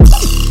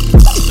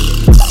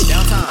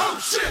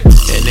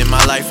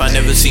I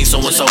never seen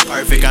someone so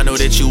perfect. I know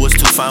that you was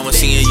too fine when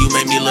seeing you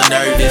made me a little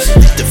nervous.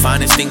 The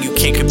finest thing you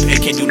can't compare,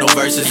 can't do no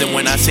verses. And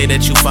when I say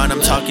that you fine,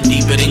 I'm talking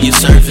deeper than your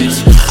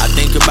surface. I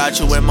think about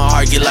you and my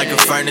heart get like a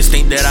furnace.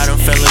 Think that I done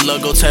fell in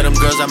love, go tell them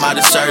girls I'm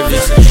out of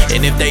service.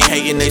 And if they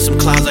hating, they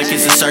some clowns like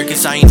it's a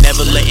circus. I ain't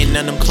never letting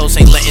none of them close,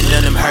 ain't letting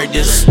none of them hurt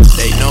this.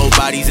 They know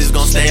bodies is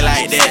gon' stay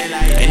like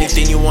that.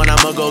 Anything you want,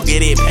 I'ma go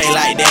get it, pay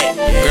like that.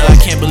 Girl, I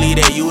can't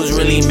believe that you was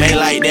really made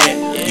like that.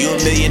 You a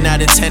million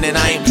out of 10 and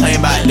I ain't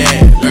playing by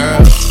that.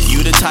 Girl,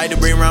 you the type to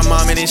bring around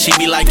mom and then she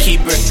be like, keep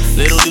her.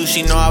 Little do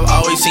she know I've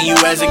always seen you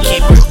as a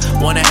keeper.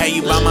 Wanna have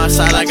you by my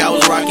side like I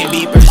was rocking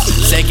beepers.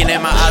 Second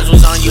that my eyes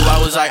was on you, I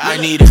was like, I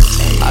need her.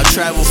 I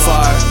traveled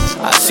far,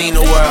 I seen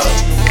the world,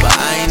 but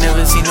I ain't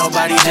never seen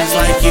nobody just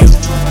like you.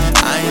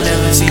 I ain't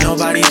never seen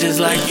nobody just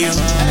like you.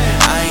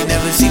 I ain't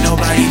never seen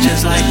nobody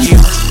just like you.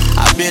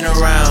 I've been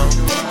around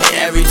in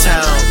every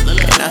town,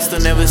 and I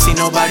still never see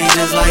nobody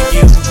just like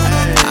you.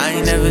 I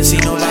ain't never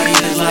seen nobody